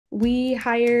We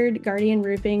hired Guardian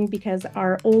Roofing because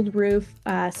our old roof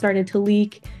started to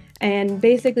leak and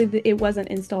basically it wasn't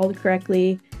installed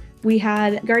correctly. We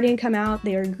had Guardian come out.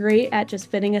 They were great at just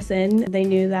fitting us in. They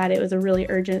knew that it was a really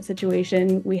urgent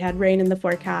situation. We had rain in the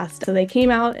forecast. So they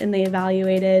came out and they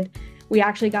evaluated. We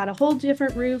actually got a whole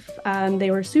different roof.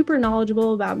 They were super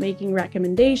knowledgeable about making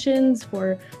recommendations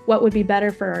for what would be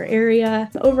better for our area.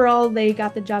 Overall, they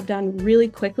got the job done really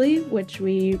quickly, which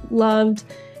we loved.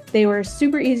 They were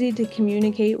super easy to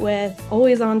communicate with,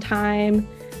 always on time,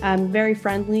 very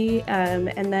friendly,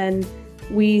 and then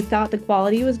we thought the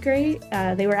quality was great.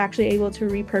 They were actually able to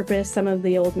repurpose some of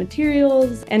the old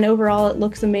materials, and overall it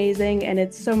looks amazing and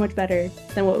it's so much better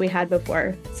than what we had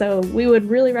before. So we would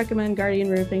really recommend Guardian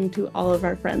Roofing to all of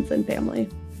our friends and family.